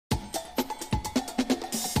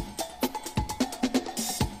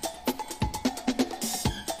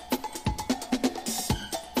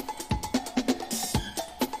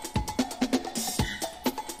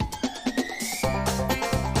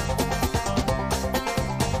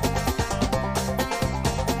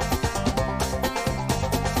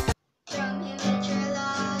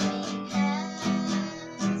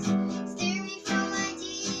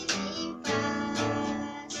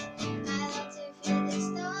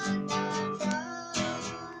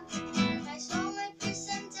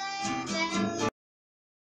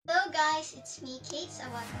guys, it's me Kate, so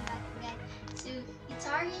welcome back again to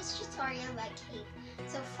Guitarist Tutorial by Kate.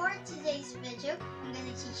 So for today's video, I'm going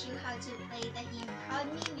to teach you how to play the hymn Proud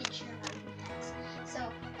Me with your loving hands. So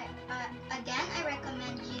again, I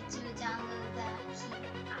recommend you to download the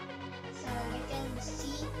hymn app. So you can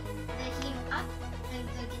see the hymn app and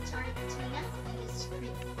the guitar tuner on the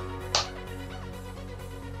screen.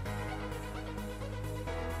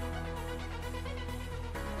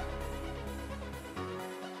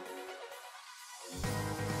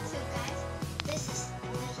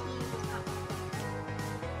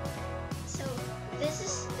 This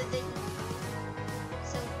is the thing.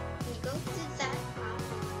 So when you go to that app,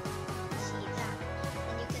 you see that,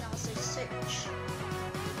 and you can also search.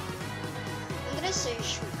 I'm gonna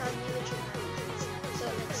search Proud Me with your loving hands. So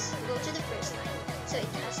let's go to the first line. So it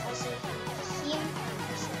has also a hymn.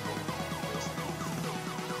 So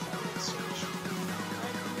let's search.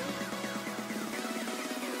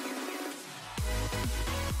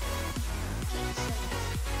 Okay, so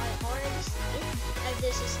I already see it. And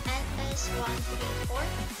this is NS134.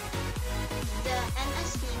 The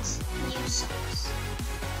NS means new songs.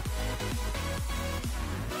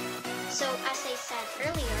 So as I said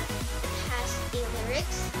earlier, it has a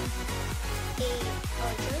lyrics, a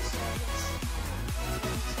audio,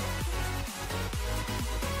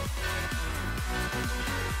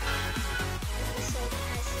 so it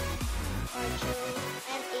has audio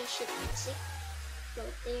and a sheet music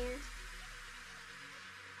right there.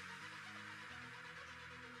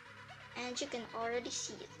 And you can already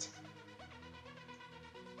see it.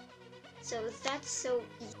 So that's so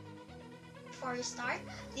easy. Before we start,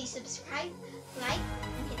 please subscribe, like,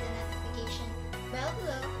 and hit the notification bell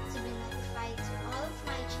below to be notified to all of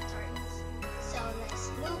my tutorials. So let's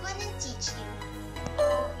move on and teach you.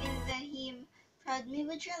 So in the hymn Proud Me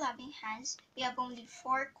with Your Loving Hands, we have only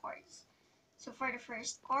 4 chords. So for the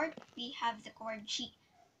first chord, we have the chord G.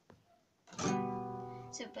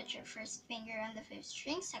 So put your first finger on the 5th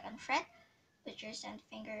string, 2nd fret. Put your 2nd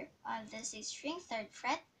finger on the 6th string, 3rd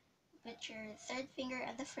fret. Put your 3rd finger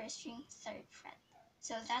on the 1st string, 3rd fret.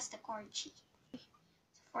 So that's the chord G.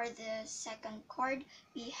 For the second chord,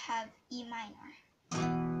 we have E minor.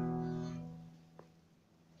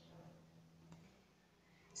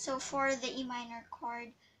 So for the E minor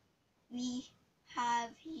chord, we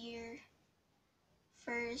have here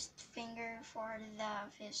first finger for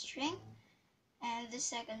the 5th string and the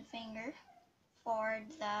 2nd finger for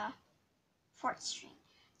the 4th string.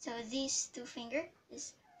 So these 2 fingers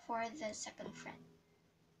is for the 2nd fret.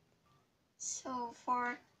 So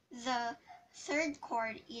for the third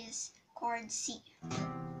chord is chord C.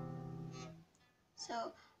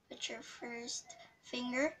 So put your first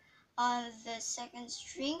finger on the 2nd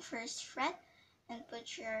string, 1st fret, and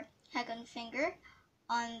put your 2nd finger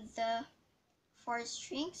on the 4th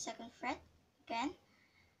string, 2nd fret again.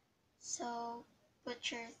 So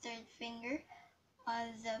put your 3rd finger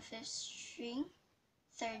on the 5th string,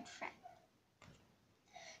 3rd fret.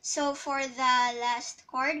 So for the last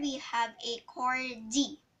chord, we have a chord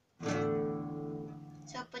D.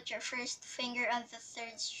 So put your first finger on the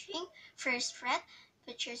 3rd string, 1st fret.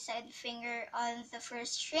 Put your 2nd finger on the 1st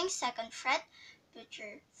string, 2nd fret. Put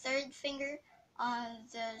your 3rd finger on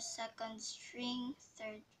the 2nd string,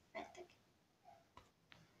 3rd fret again.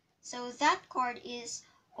 So that chord is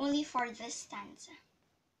only for this stanza.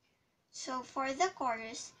 So for the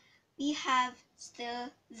chorus, we have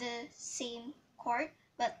still the same chord,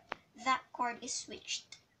 but that chord is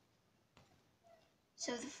switched.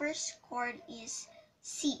 So the first chord is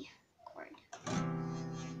C chord.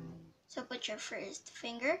 So put your first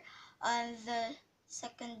finger on the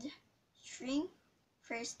 2nd string,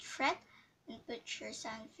 1st fret, and put your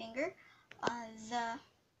 2nd finger on the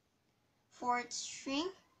 4th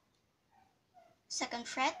string, 2nd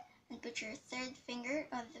fret, and put your 3rd finger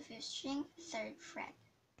on the 5th string, 3rd fret.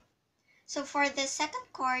 So for the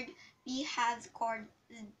second chord, we have the chord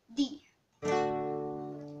D.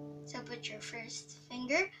 So put your first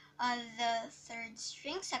finger on the 3rd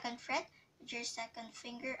string, 2nd fret. Put your 2nd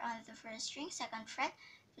finger on the 1st string, 2nd fret.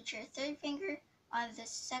 Put your 3rd finger on the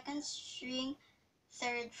 2nd string,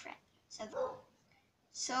 3rd fret.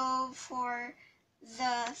 So for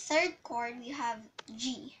the third chord, we have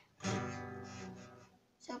G.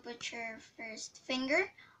 So put your first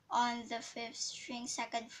finger on the 5th string,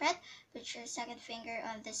 2nd fret. Put your 2nd finger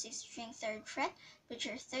on the 6th string, 3rd fret. Put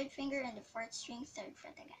your 3rd finger on the 4th string, 3rd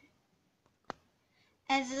fret again.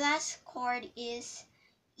 And the last chord is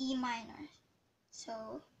E minor.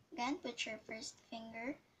 So again, put your first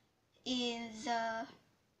finger in the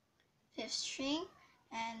 5th string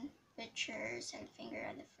and put your 2nd finger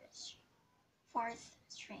on the 4th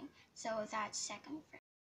string. So that's 2nd fret.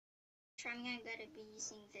 strumming, I'm gonna be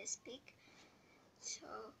using this pick. So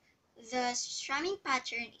the strumming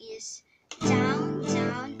pattern is down,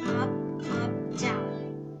 down, up, up,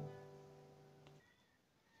 down.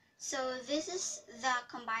 So this is the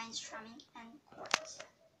combined strumming and chords.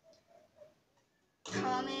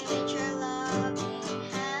 Call me with your loving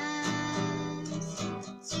hands,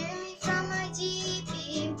 steer me from my deep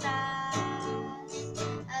past.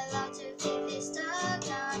 I long to feel this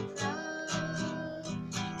stagnant road,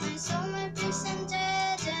 my soul, my bliss, and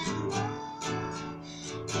dead and low.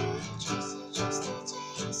 You chase it just to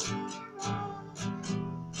taste your road.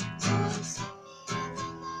 So send me on the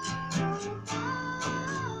narrow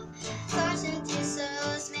path. Thorns and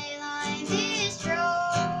thistles may line this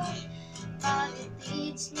road, but it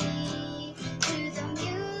leads me to the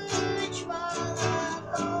mutual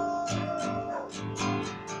abode.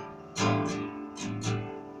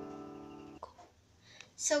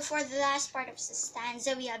 So for the last part of the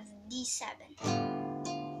stanza, we have D7.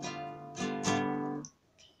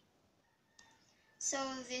 Okay. So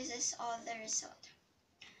this is all the result.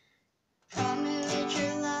 Come with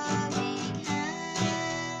your loving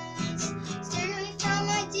hands, steer me from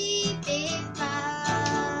my deep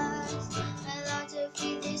past. I long to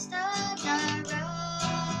feel this stagnant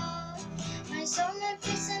road, my soul, my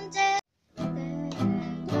peace, and death.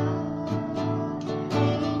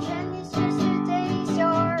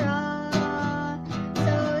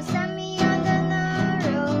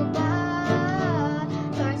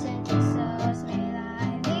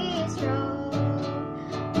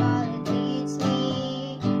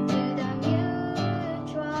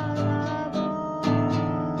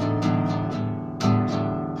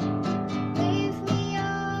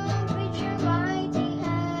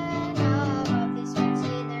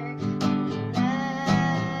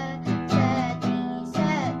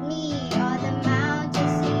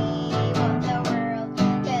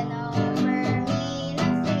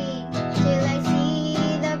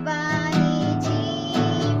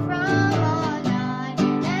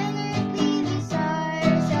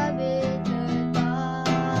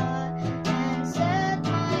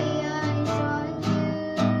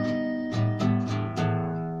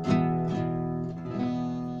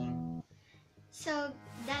 So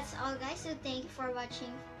that's all, guys. So thank you for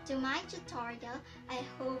watching to my tutorial. I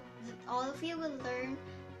hope that all of you will learn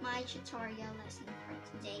my tutorial lesson for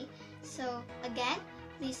today. So again,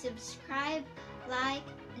 please subscribe, like,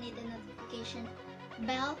 and hit the notification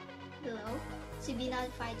bell below to be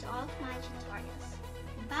notified to all of my tutorials.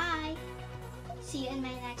 Bye! See you in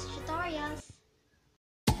my next tutorials.